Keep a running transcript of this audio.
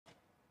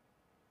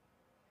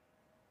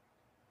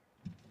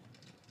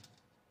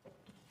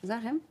Is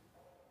that him?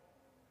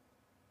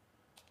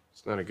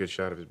 It's not a good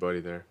shot of his buddy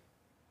there.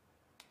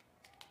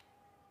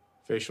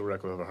 Facial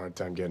rec will have a hard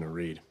time getting a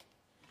read.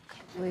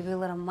 Maybe a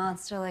little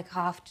monster like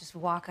Hoff just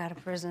walk out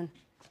of prison.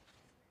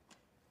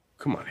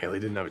 Come on, Haley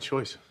didn't have a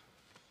choice.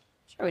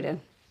 Sure we did.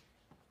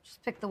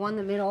 Just pick the one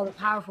that made all the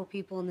powerful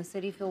people in the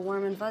city feel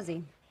warm and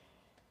fuzzy.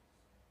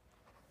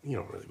 You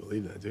don't really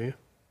believe that, do you?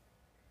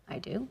 I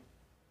do.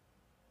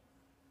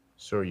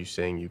 So are you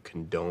saying you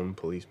condone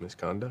police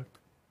misconduct?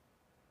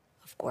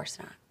 Of course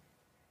not.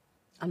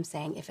 I'm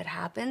saying if it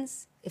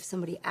happens, if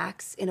somebody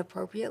acts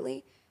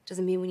inappropriately,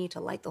 doesn't mean we need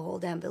to light the whole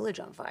damn village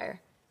on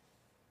fire.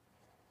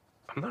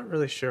 I'm not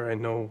really sure I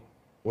know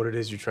what it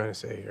is you're trying to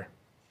say here.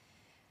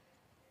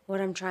 What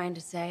I'm trying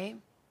to say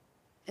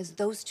is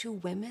those two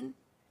women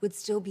would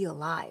still be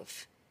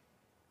alive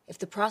if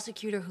the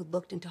prosecutor who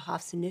looked into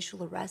Hoff's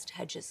initial arrest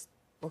had just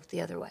looked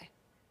the other way.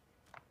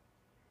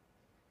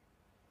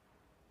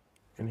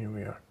 And here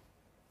we are.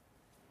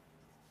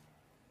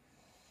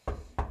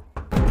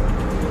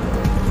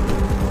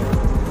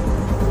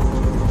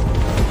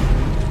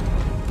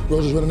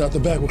 Rose is running out the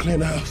back. We're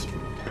clearing the house.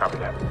 Copy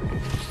that.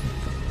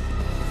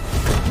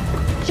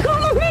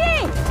 Chicago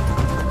PD!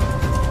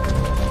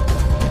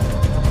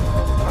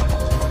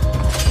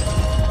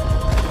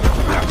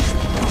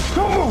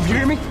 Don't move, you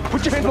hear me?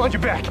 Put your hands behind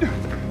your back.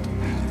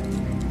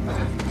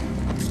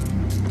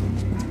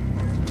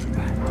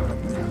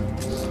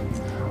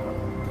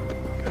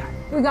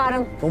 We got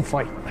him. Don't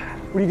fight.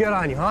 What do you got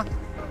on you, huh?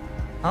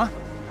 Huh?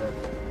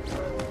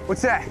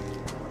 What's that?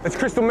 That's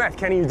crystal meth.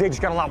 Kenny, your day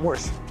just got a lot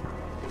worse.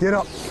 Get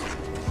up.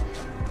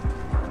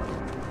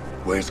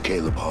 Where's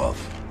Caleb Hoff?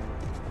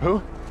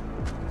 Who?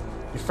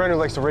 Your friend who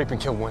likes to rape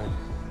and kill women.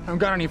 I don't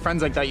got any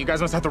friends like that. You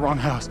guys must have the wrong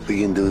house.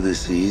 We can do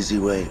this the easy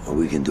way, or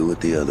we can do it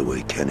the other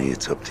way. Kenny,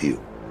 it's up to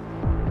you.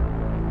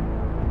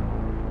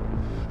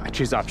 I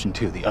choose option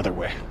 2, the other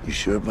way. You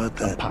sure about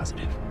that? I'm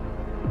positive.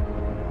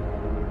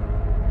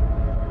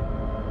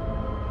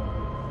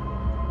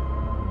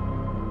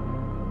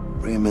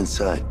 Bring him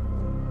inside.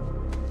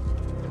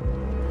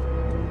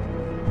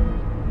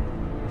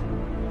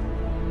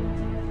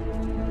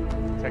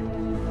 Take it.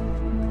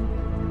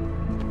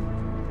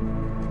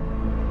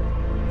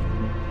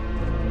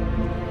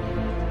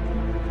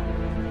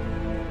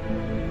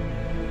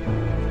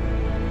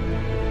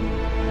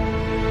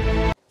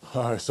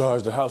 All right,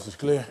 Sarge, the house is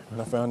clear,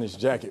 and I found this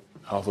jacket.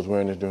 Hoff was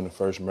wearing this during the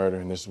first murder,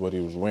 and this is what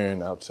he was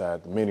wearing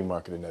outside the mini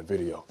market in that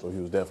video. So he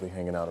was definitely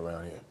hanging out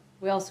around here.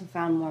 We also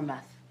found more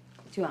meth.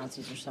 2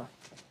 ounces or so.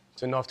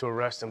 It's enough to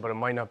arrest him, but it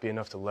might not be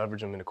enough to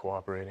leverage him into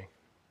cooperating.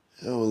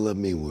 Oh, well, let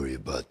me worry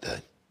about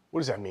that. What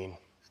does that mean?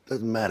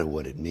 Doesn't matter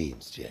what it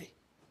means, Jay.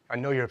 I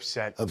know you're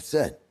upset.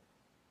 Upset?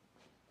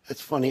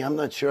 That's funny. I'm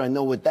not sure I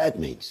know what that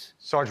means.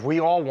 Sarge, we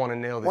all want to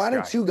nail this Why guy.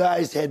 don't you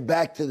guys head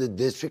back to the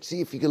district,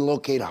 see if you can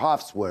locate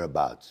Hoff's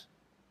whereabouts?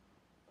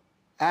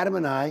 Adam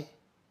and I,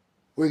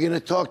 we're gonna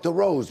talk to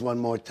Rose one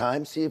more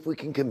time, see if we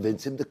can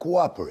convince him to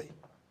cooperate.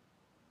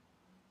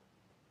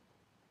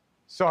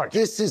 Sarge.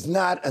 This is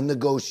not a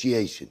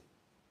negotiation.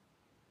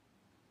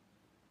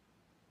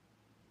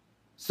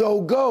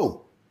 So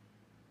go.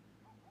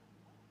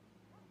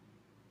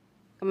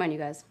 Come on, you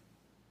guys.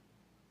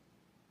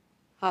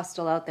 Hoff's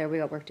still out there. We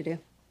got work to do.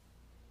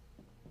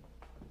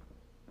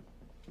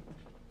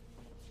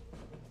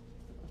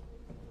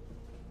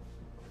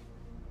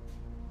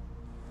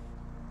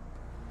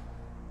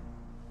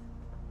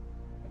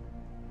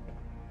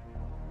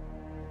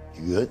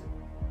 You good?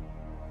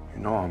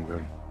 You know I'm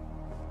good.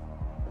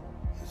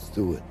 Let's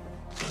do it.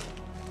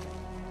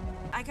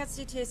 I got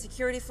CTA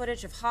security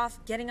footage of Hoff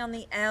getting on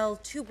the L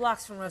 2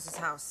 blocks from Rose's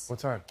house. What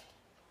time?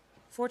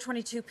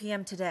 4:22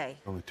 p.m. today.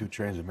 Only 2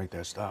 trains that make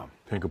that stop.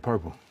 Pink or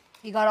purple?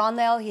 He got on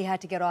the L, he had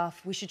to get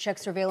off. We should check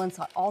surveillance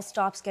on all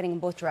stops getting in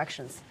both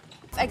directions.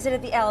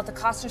 Exited the L at the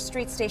Costner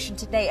Street station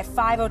today at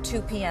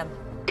 5:02 p.m.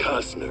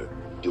 Costner.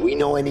 Do we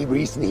know any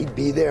reason he'd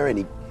be there?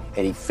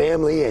 Any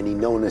family, any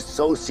known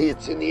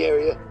associates in the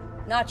area?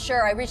 Not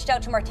sure. I reached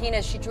out to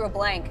Martinez. She drew a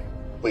blank.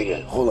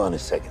 Wait, hold on a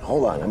second.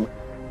 Hold on.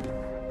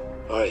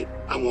 All right,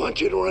 I want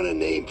you to run a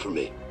name for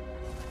me.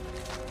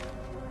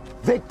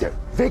 Victor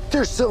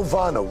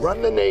Silvano.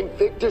 Run the name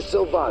Victor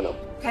Silvano.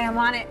 Okay, I'm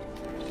on it.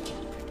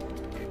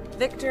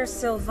 Victor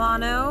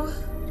Silvano.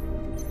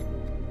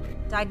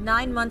 Died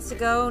 9 months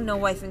ago, no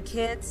wife and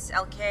kids.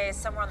 LK is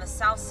somewhere on the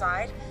south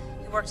side.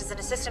 He worked as an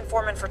assistant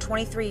foreman for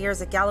 23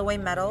 years at Galloway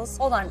Metals.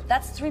 Hold on.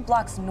 That's 3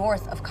 blocks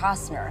north of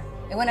Costner.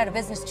 It went out of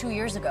business 2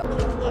 years ago.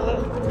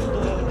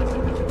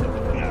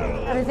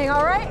 Everything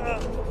all right?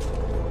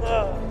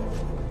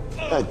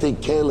 I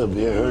think Caleb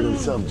here hurt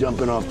himself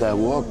jumping off that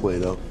walkway,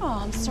 though. Oh,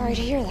 I'm sorry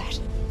to hear that.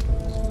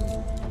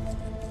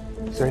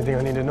 Is there anything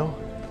I need to know?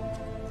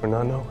 Or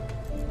not know?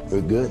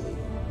 We're good.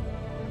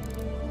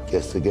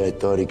 Guess the guy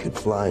thought he could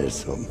fly or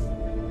something.